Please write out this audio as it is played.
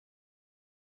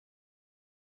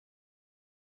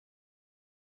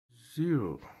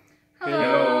Zero.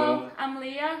 Hello, I'm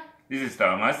Leah. This is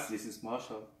Thomas. This is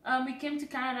Marshall. We came to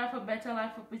Canada for better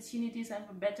life opportunities and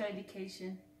for better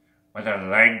education. What I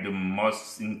like the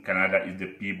most in Canada is the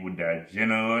people. They are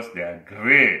generous, they are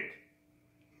great.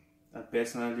 And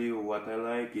personally, what I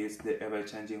like is the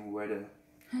ever-changing weather.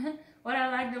 What I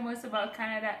like the most about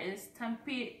Canada is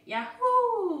Stampede.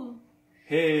 Yahoo!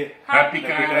 Hey, Happy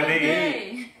Canada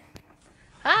Day!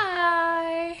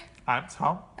 Hi! I'm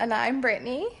Tom. And I'm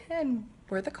Brittany, and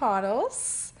we're the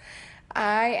Coddles.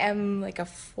 I am like a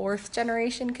fourth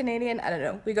generation Canadian. I don't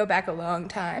know, we go back a long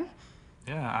time.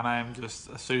 Yeah, and I'm just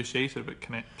associated with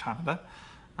Canada,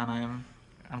 and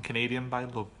I'm Canadian by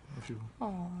love. If you...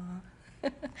 Aww.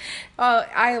 Well,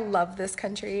 I love this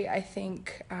country. I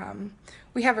think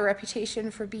we have a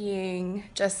reputation for being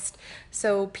just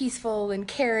so peaceful and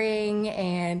caring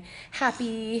and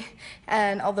happy.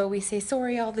 And although we say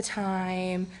sorry all the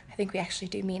time, I think we actually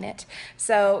do mean it.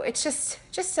 So it's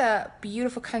just a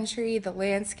beautiful country. The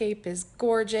landscape is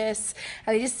gorgeous,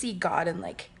 and I just see God in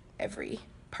like every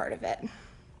part of it.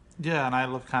 Yeah, and I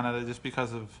love Canada just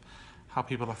because of how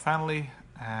people are friendly.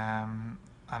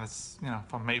 And it's,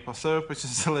 from maple syrup, which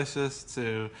is delicious,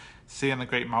 to seeing the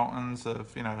great mountains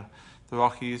of, the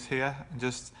Rockies here. And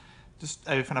just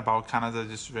everything about Canada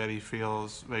just really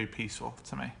feels very peaceful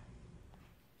to me.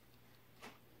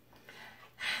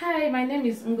 Hi, my name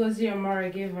is Ngozi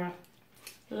Omorageva.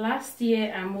 Last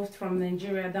year, I moved from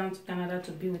Nigeria down to Canada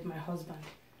to be with my husband.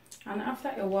 And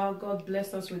after a while, God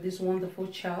blessed us with this wonderful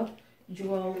child,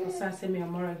 Joel Osasemi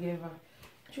Omorageva.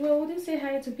 Joel, would you say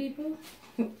hi to people?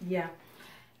 Yeah.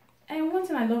 And one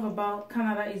thing I love about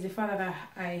Canada is the fact that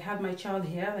I had my child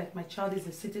here, like my child is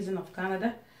a citizen of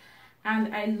Canada.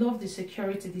 And I love the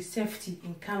security, the safety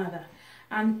in Canada.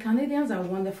 And Canadians are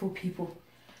wonderful people.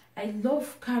 I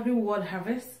love Calgary World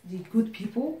Harvest, the good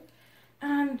people.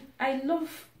 And I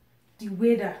love the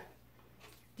weather,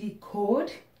 the cold.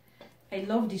 I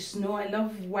love the snow. I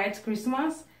love White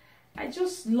Christmas. I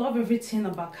just love everything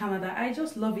about Canada. I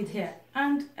just love it here.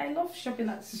 And I love shopping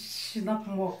at Schnupp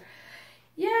Mall.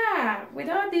 Yeah, with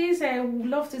all this, I would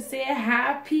love to say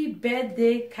happy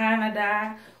birthday,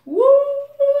 Canada. Woo!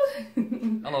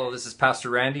 Hello, this is Pastor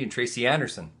Randy and Tracy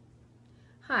Anderson.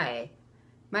 Hi.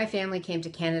 My family came to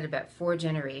Canada about 4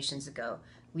 generations ago.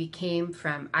 We came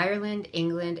from Ireland,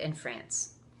 England, and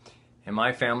France. And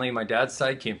my family, my dad's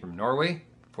side, came from Norway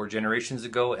 4 generations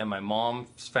ago, and my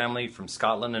mom's family from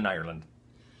Scotland and Ireland.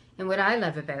 And what I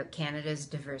love about Canada is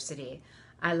diversity.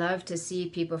 I love to see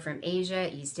people from Asia,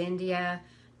 East India,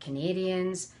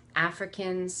 Canadians,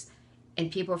 Africans,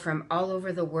 and people from all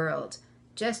over the world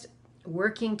just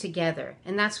working together.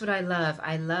 And that's what I love.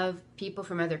 I love people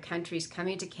from other countries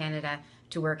coming to Canada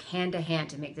to work hand to hand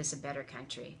to make this a better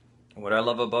country. What I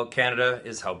love about Canada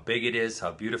is how big it is,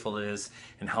 how beautiful it is,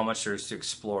 and how much there is to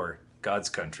explore God's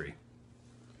country.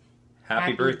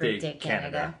 Happy birthday,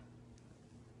 Canada.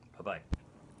 Bye-bye.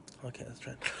 Okay, that's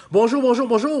right. Bonjour, bonjour,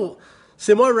 bonjour.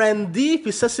 C'est moi Randy,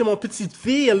 puis ça c'est mon petite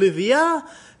fille Olivia.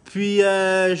 Puis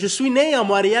je suis né à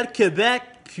Montréal, Québec.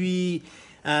 Puis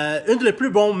une des plus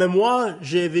bonnes mémoires que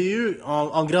j'avais eu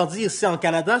en grandi ici en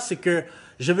Canada, c'est que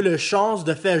j'avais la chance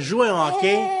de faire jouer en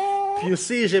hockey. Puis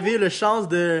aussi j'avais eu la chance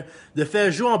de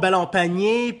faire jouer en ballon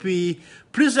panier. Puis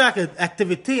plusieurs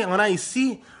activités on a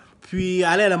ici. Puis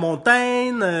aller à la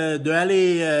montagne,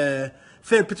 d'aller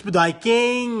faire un petit peu de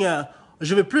hiking.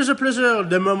 J'avais plusieurs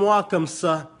de mémoires comme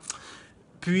ça.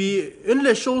 Puis, une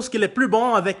des choses qui est le plus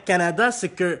bon avec Canada, c'est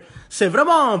que c'est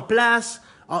vraiment en place,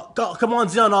 comme on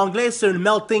dit en anglais, c'est un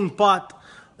melting pot.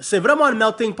 C'est vraiment un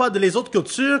melting pot de les autres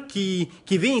cultures qui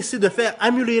vient ici de faire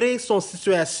améliorer son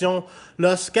situation.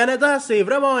 Le Canada, c'est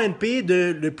vraiment un pays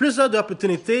de plusieurs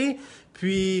opportunités.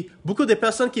 Puis, beaucoup de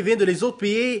personnes qui viennent de les autres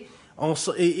pays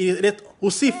sont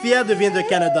aussi fiers de venir du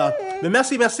Canada. Mais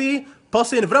merci.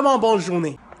 Passez une vraiment bonne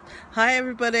journée. Hi,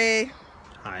 everybody.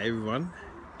 Hi, everyone.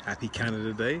 Happy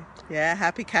Canada Day. Yeah,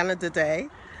 happy Canada Day.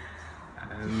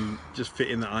 And just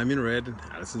fitting that I'm in red and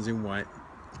Alison's in white,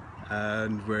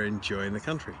 and we're enjoying the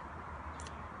country.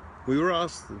 We were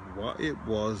asked what it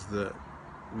was that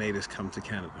made us come to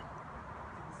Canada.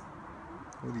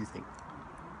 What do you think?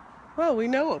 Well, we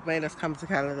know what made us come to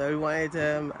Canada. We wanted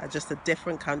just a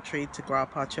different country to grow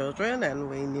up our children,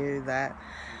 and we knew that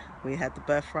we had the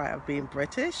birthright of being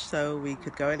British, so we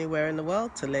could go anywhere in the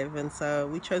world to live, and so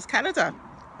we chose Canada.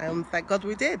 And thank God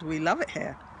we did. We love it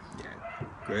here. Yeah,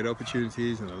 great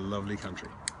opportunities and a lovely country.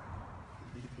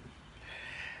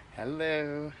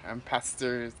 Hello, I'm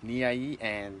Pastor Niai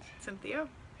and Cynthia.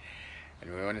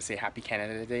 And we want to say Happy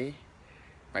Canada Day.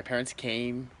 My parents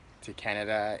came to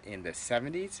Canada in the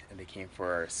 70s, and they came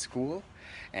for school,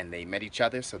 and they met each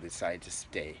other, so they decided to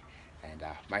stay. And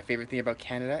my favorite thing about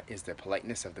Canada is the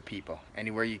politeness of the people.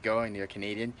 Anywhere you go and you're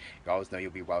Canadian, you always know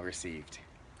you'll be well received.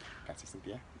 That's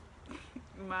Cynthia.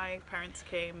 My parents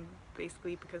came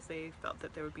basically because they felt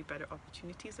that there would be better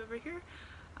opportunities over here.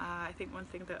 I think one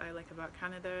thing that I like about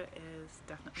Canada is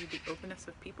definitely the openness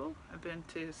of people. I've been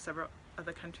to several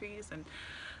other countries, and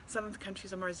some of the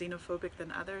countries are more xenophobic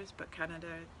than others, but Canada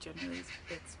generally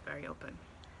it's very open.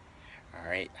 All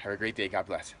right, have a great day. God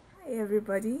bless. Hi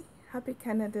everybody, happy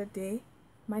Canada Day.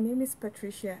 My name is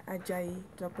Patricia Ajayi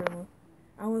Dopemu.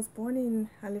 I was born in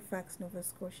Halifax, Nova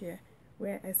Scotia,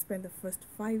 where I spent the first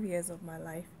 5 years of my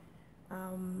life.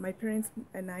 My parents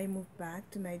and I moved back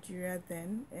to Nigeria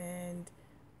then, and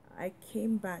I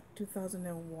came back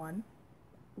 2001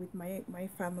 with my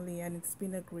family, and it's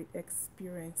been a great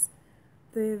experience.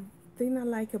 The thing I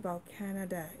like about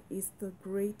Canada is the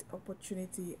great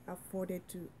opportunity afforded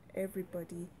to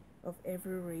everybody of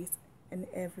every race and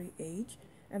every age,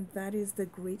 and that is the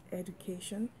great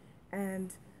education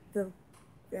and the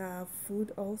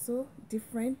food, also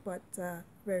different but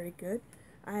very good.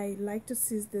 I like to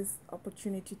seize this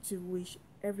opportunity to wish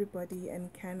everybody in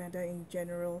Canada in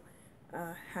general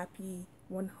a happy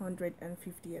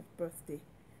 150th birthday.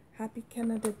 Happy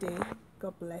Canada Day.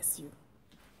 God bless you.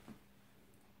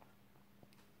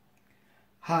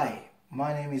 Hi,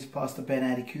 my name is Pastor Ben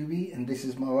Adikubi, and this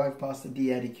is my wife, Pastor Dee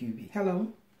Adikubi.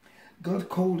 Hello. God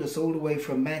called us all the way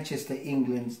from Manchester,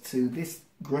 England, to this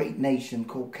great nation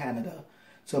called Canada,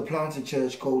 to plant a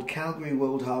church called Calgary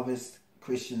World Harvest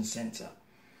Christian Center.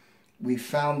 We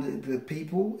found the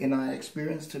people, in our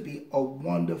experience, to be a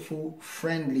wonderful,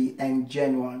 friendly, and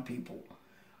genuine people.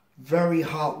 Very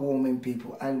heartwarming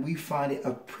people, and we find it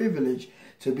a privilege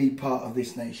to be part of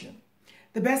this nation.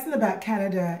 The best thing about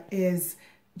Canada is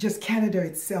just Canada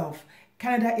itself.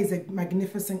 Canada is a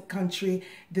magnificent country.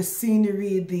 The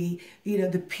scenery, the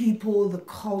people, the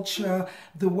culture,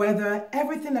 the weather,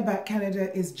 everything about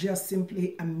Canada is just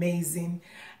simply amazing.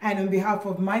 And on behalf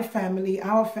of my family,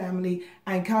 our family,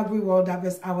 and Calgary World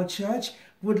Harvest, our church,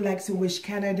 would like to wish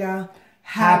Canada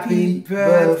happy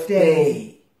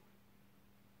birthday.